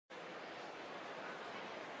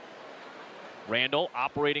Randle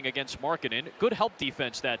operating against Markkanen. Good help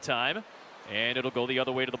defense that time. And it'll go the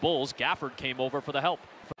other way to the Bulls. Gafford came over for the help.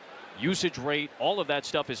 Usage rate, all of that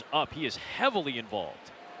stuff is up. He is heavily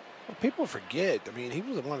involved. Well, people forget. I mean, he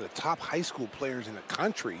was one of the top high school players in the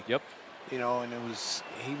country. Yep. You know, and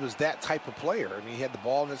he was that type of player. I mean, he had the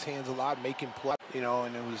ball in his hands a lot, making play. You know,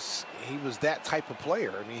 and he was that type of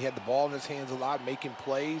player. I mean, he had the ball in his hands a lot, making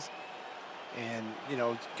plays, and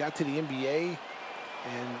got to the NBA,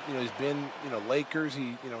 and he's been Lakers.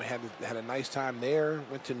 He had a nice time there.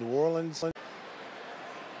 Went to New Orleans.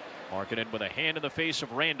 Markkanen with a hand in the face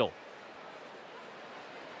of Randle.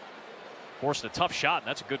 Forced a tough shot, and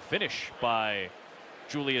that's a good finish by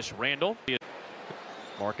Julius Randle.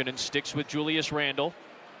 Markkanen sticks with Julius Randle,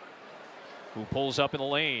 who pulls up in the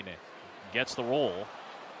lane, gets the roll.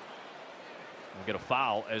 We'll get a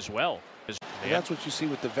foul as well. And that's what you see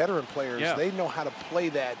with the veteran players. Yeah. They know how to play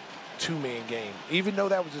that two-man game, even though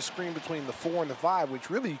that was a screen between the 4 and the 5, which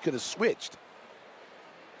really you could have switched.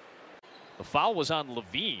 The foul was on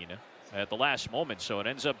Levine at the last moment, so it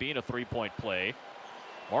ends up being a three-point play.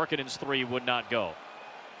 Markkanen's three would not go.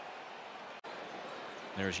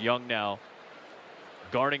 There's Young now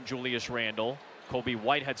guarding Julius Randle. Kobe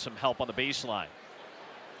White had some help on the baseline.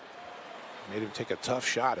 Made him take a tough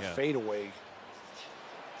shot, a fadeaway.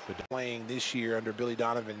 Playing this year under Billy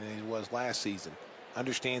Donovan than he was last season.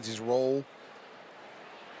 Understands his role.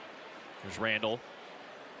 There's Randle.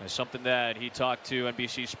 That's something that he talked to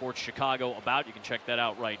NBC Sports Chicago about. You can check that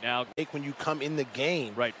out right now. When you come in the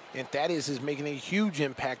game. Right. And Thaddeus is making a huge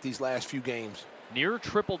impact these last few games. Near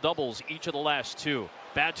triple doubles each of the last two.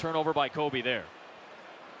 Bad turnover by Kobe there.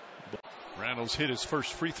 Randle's hit his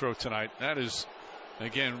first free throw tonight. That is,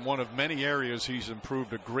 again, one of many areas he's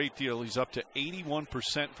improved a great deal. He's up to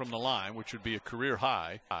 81% from the line, which would be a career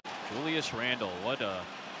high. Julius Randle, what a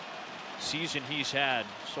season he's had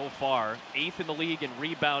so far. 8th in the league in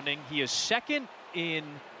rebounding. He is 2nd in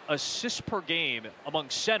assists per game among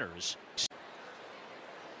centers.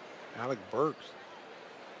 Alec Burks.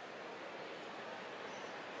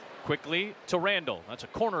 Quickly to Randle. That's a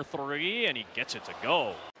corner three, and he gets it to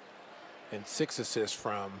go. And 6 assists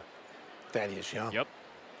from Thaddeus Young. Yep.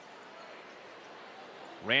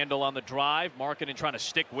 Randle on the drive. Markkanen trying to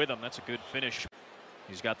stick with him. That's a good finish.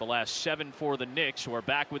 He's got the last 7 for the Knicks, who are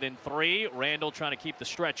back within 3. Randle trying to keep the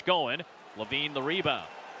stretch going. Levine the rebound.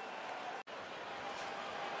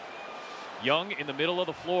 Young in the middle of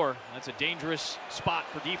the floor. That's a dangerous spot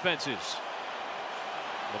for defenses.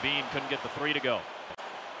 Levine couldn't get the 3 to go.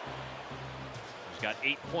 He's got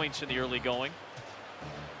 8 points in the early going.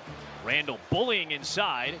 Randle bullying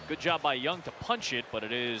inside. Good job by Young to punch it, but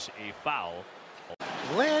it is a foul.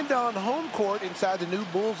 Land on home court inside the new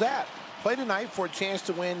Bulls app. Play tonight for a chance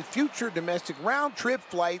to win future domestic round-trip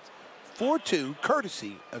flights for 2,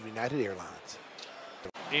 courtesy of United Airlines.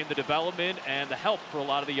 In the development and the help for a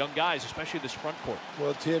lot of the young guys, especially this front court.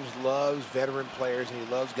 Well, Tibbs loves veteran players, and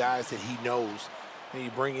he loves guys that he knows. And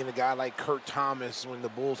you bring in a guy like Kurt Thomas when the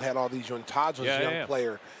Bulls had all these young. Todd was a young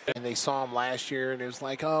player, and they saw him last year, and it was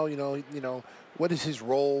like, oh, what is his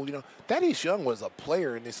role? Thaddeus Young was a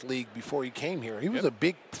player in this league before he came here. He was a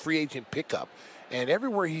big free agent pickup, and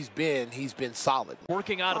everywhere he's been solid.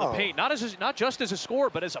 Working out of the paint, not just as a scorer,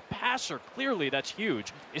 but as a passer. Clearly, that's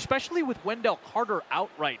huge, especially with Wendell Carter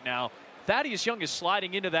out right now. Thaddeus Young is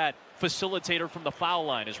sliding into that facilitator from the foul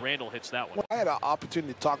line as Randle hits that one. I had an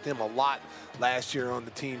opportunity to talk to him a lot last year on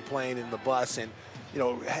the team playing in the bus, and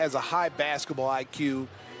has a high basketball IQ,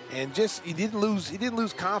 and just he didn't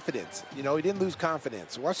lose confidence. He didn't lose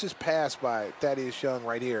confidence. Watch this pass by Thaddeus Young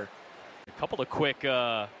right here. A couple of quick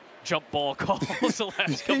jump ball calls the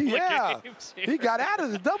last couple of games. He got out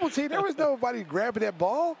of the double team. There was nobody grabbing that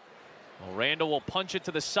ball. Well, Randle will punch it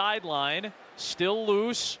to the sideline. Still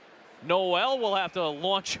loose. Noel will have to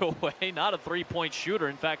launch away. Not a three-point shooter.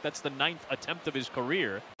 In fact, that's the 9th attempt of his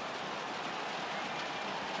career.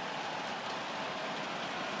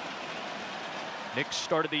 Knicks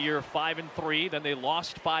started the year 5-3. Then they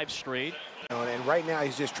lost 5 straight. And right now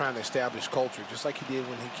he's just trying to establish culture, just like he did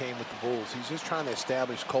when he came with the Bulls. He's just trying to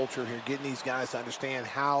establish culture here, getting these guys to understand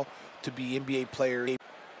how to be NBA players.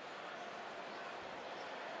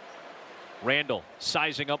 Randle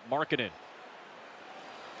sizing up Markkanen.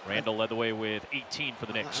 Randle led the way with 18 for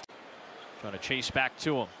the Knicks. Trying to chase back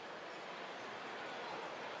to him.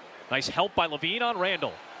 Nice help by Levine on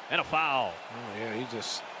Randle. And a foul. Oh, yeah,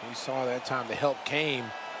 he saw that time the help came.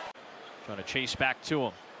 Trying to chase back to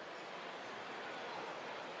him.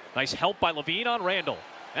 Nice help by Levine on Randle.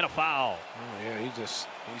 And a foul. Oh, yeah,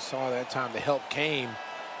 he saw that time the help came.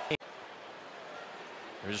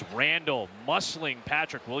 There's Randle muscling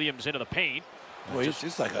Patrick Williams into the paint. Well,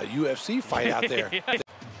 it's like a UFC fight out there.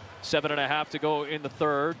 7.5 to go in the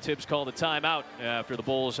third. Tibbs called a timeout after the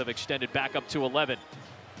Bulls have extended back up to 11.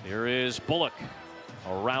 Here is Bullock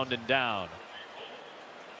around and down.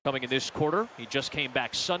 Coming in this quarter, he just came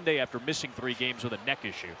back Sunday after missing 3 games with a neck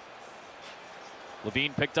issue.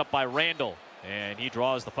 Levine picked up by Randle, and he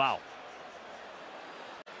draws the foul.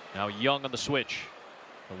 Now Young on the switch.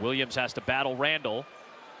 And Williams has to battle Randle.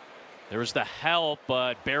 There's the help,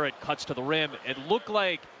 but Barrett cuts to the rim. It looked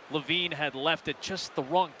like Levine had left at just the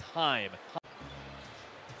wrong time.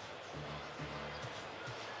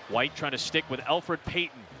 White trying to stick with Elfrid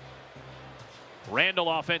Payton.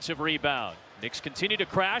 Randle offensive rebound. Knicks continue to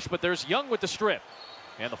crash, but there's Young with the strip.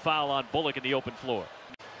 And the foul on Bullock in the open floor.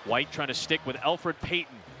 White trying to stick with Elfrid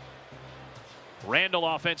Payton. Randle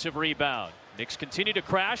offensive rebound. Knicks continue to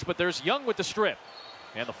crash, but there's Young with the strip.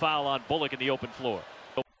 And the foul on Bullock in the open floor.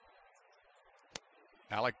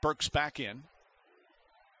 Alec Burks back in.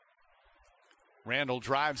 Randle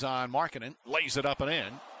drives on Markkanen, lays it up and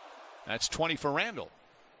in. That's 20 for Randle.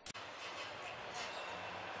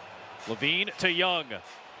 Levine to Young.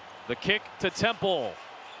 The kick to Temple.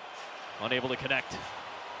 Unable to connect.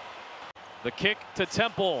 The kick to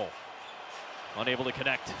Temple. Unable to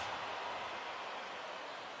connect.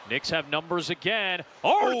 Knicks have numbers again.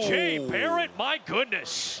 R.J. Barrett, my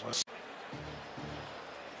goodness.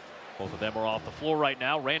 Both of them are off the floor right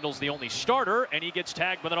now. Randle's the only starter, and he gets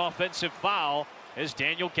tagged with an offensive foul as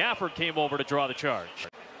Daniel Gafford came over to draw the charge.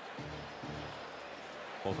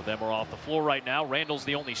 Both of them are off the floor right now. Randle's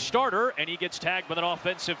the only starter, and he gets tagged with an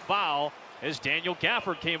offensive foul as Daniel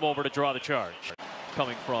Gafford came over to draw the charge.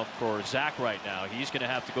 Coming from for Zach right now. He's going to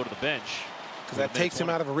have to go to the bench. Because that takes him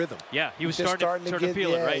out of a rhythm. Yeah, he was starting to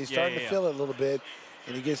feel it, right? He's starting to feel it a little bit,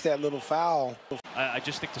 and he gets that little foul. I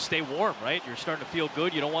just think to stay warm, right? You're starting to feel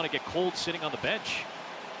good. You don't want to get cold sitting on the bench.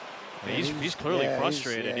 He's clearly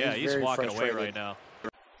frustrated. He's walking away right now.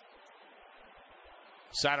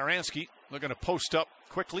 Satoransky looking to post up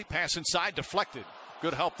quickly. Pass inside, deflected.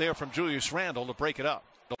 Good help there from Julius Randle to break it up.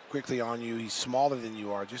 Quickly on you. He's smaller than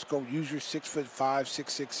you are. Just go use your 6'5",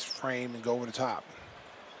 6'6" frame and go over the top.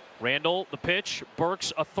 Randle, the pitch.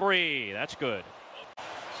 Burks, a 3. That's good.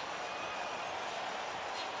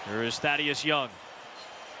 Here is Thaddeus Young.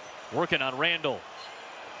 Working on Randle.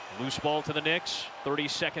 Loose ball to the Knicks. 30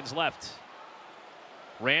 seconds left.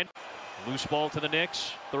 Loose ball to the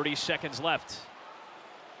Knicks. 30 seconds left.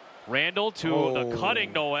 Randle to the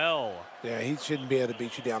cutting Noel. Yeah, he shouldn't be able to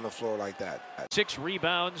beat you down the floor like that. 6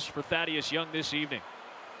 rebounds for Thaddeus Young this evening.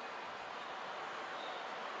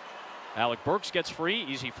 Alec Burks gets free.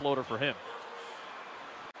 Easy floater for him.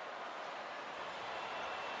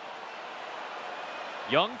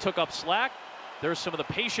 Young took up slack. There's some of the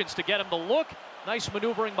patience to get him to look. Nice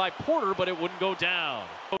maneuvering by Porter, but it wouldn't go down.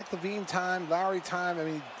 Levine time, Lowry time. I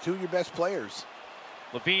mean, 2 of your best players.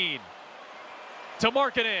 Levine to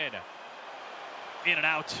Markkanen. In and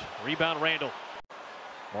out. Rebound Randle.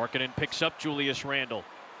 Markkanen picks up Julius Randle.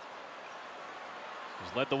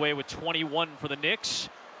 He's led the way with 21 for the Knicks.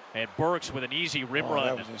 And Burks with an easy rim run.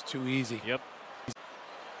 That was just too easy. Yep.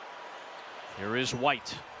 Here is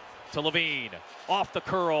White to Levine. Off the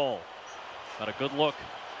curl. Not a good look.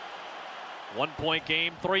 1-point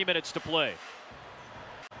game, 3 minutes to play.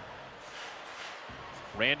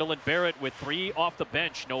 Randle and Barrett with 3 off the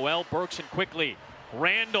bench. Noel, Burks, and quickly.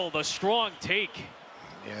 Randle, the strong take.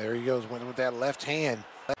 Yeah, there he goes, winning with that left hand.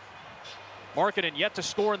 Markkanen yet to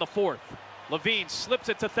score in the 4th. Levine slips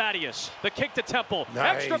it to Thaddeus. The kick to Temple.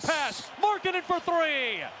 Nice. Extra pass. Markkanen for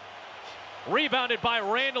 3. Rebounded by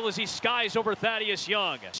Randle as he skies over Thaddeus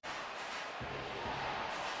Young.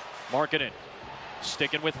 Markkanen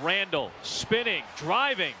sticking with Randle. Spinning,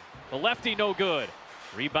 driving. The lefty no good.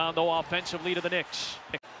 Rebound though offensively to the Knicks.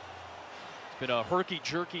 It's been a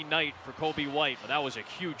herky-jerky night for Kobe White, but that was a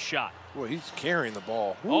huge shot. Boy, he's carrying the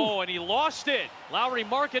ball. Oh, and he lost it. Lauri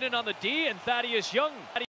Markkanen on the D and Thaddeus Young.